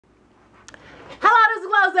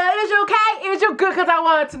GloZell. Is you okay? Is you good? Because I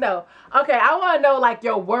wanted to know. Okay, I want to know like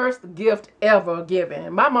your worst gift ever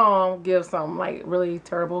given. My mom gives some like really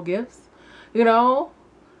terrible gifts. You know?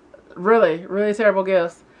 Really, really terrible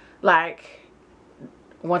gifts. Like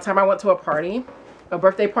one time I went to a party. A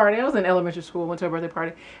birthday party. I was in elementary school, went to a birthday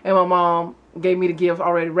party, and my mom gave me the gift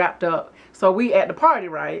already wrapped up. So we at the party,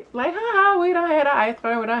 right? Like, we done had our ice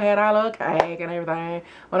cream, we done had our little cake and everything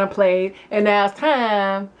when I played, and now it's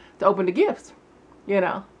time to open the gifts, you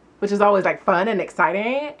know, which is always like fun and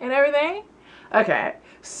exciting and everything. Okay,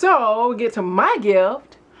 so we get to my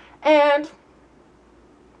gift, and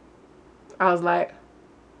I was like,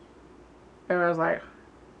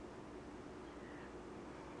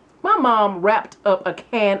 my mom wrapped up a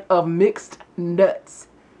can of mixed nuts.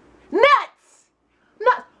 Nuts!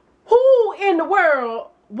 Nuts! Who in the world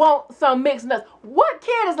wants some mixed nuts? What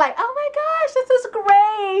kid is like, oh my gosh, this is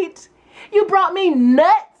great. You brought me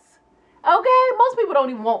nuts. Okay? Most people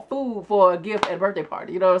don't even want food for a gift at a birthday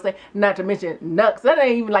party. You know what I'm saying? Not to mention nuts. That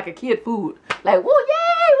ain't even like a kid food. Like, woo,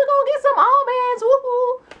 yay, we're gonna get some almonds.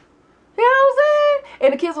 Woo-hoo. You know what I'm saying?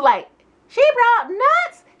 And the kids were like, she brought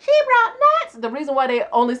nuts. She brought nuts. The reason why they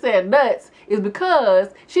only said nuts is because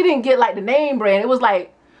she didn't get like the name brand. It was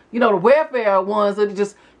like, you know, the welfare ones that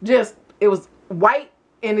it was white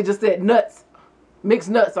and it just said nuts, mixed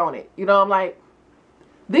nuts on it. You know, I'm like,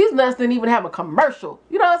 these nuts didn't even have a commercial.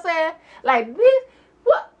 You know what I'm saying? Like this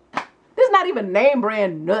not even name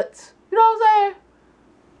brand nuts. You know what I'm saying?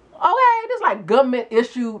 Okay, this like government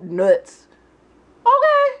issued nuts.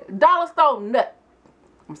 Okay, dollar store nut.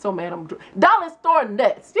 I'm so mad. Dollar store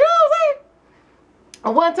nuts. You know what I'm saying?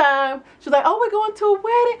 And one time, she's like, oh, we're going to a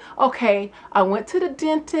wedding. Okay, I went to the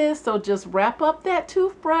dentist, so just wrap up that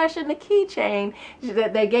toothbrush and the keychain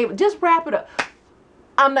that they gave. Just wrap it up.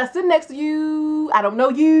 I'm not sitting next to you. I don't know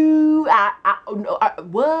you.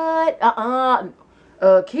 What? A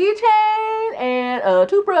keychain and a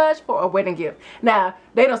toothbrush for a wedding gift. Now,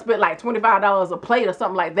 they done spent like $25 a plate or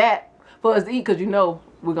something like that for us to eat because you know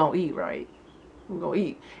we're going to eat, right? We're gonna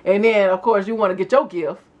eat. And then of course you want to get your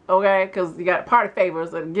gift, okay, because you got party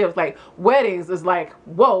favors and gifts. Like weddings is like,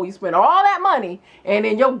 whoa, you spend all that money and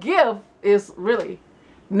then your gift is really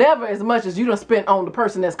never as much as you done spent on the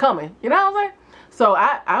person that's coming. You know what I'm saying? So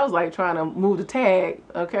I was like trying to move the tag,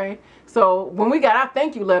 okay. So when we got our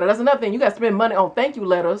thank you letter, that's another thing. You got to spend money on thank you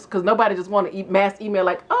letters because nobody just want to mass email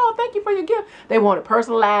like, oh, thank you for your gift. They want it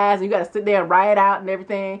personalized and you got to sit there and write it out and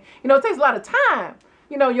everything. You know, it takes a lot of time.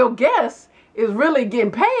 You know, your guests is really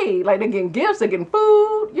getting paid. Like they're getting gifts, they're getting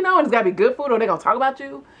food, you know, and it's gotta be good food or they're gonna talk about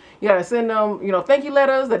you. You gotta send them, you know, thank you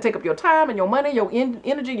letters that take up your time and your money, your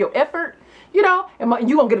energy, your effort, you know, and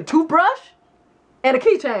you gonna get a toothbrush and a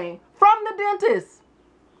keychain from the dentist.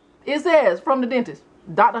 It says from the dentist,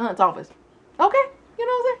 Dr. Hunt's office. Okay, you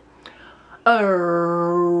know what I'm saying?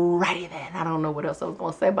 Alrighty then. I don't know what else I was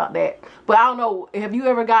gonna say about that, but I don't know. Have you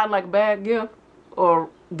ever gotten like a bad gift or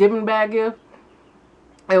given a bad gift?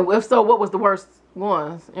 And if so, what was the worst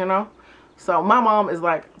ones, you know? So my mom is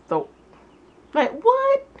like,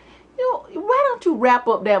 what? You know, why don't you wrap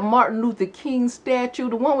up that Martin Luther King statue,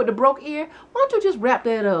 the one with the broke ear? Why don't you just wrap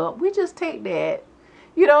that up? We just take that.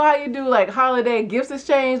 You know how you do like holiday gifts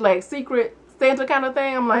exchange, like secret Santa kind of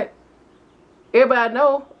thing? I'm like, everybody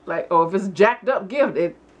know, like, oh, if it's a jacked up gift,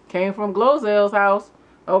 it came from GloZell's house.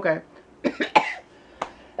 Okay.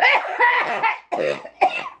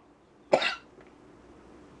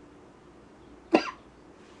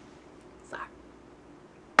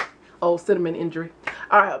 Oh, cinnamon injury.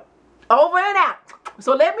 All right, over and out.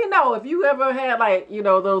 So let me know if you ever had like, you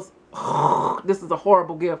know, those, this is a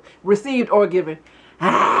horrible gift, received or given.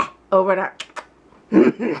 Over and out.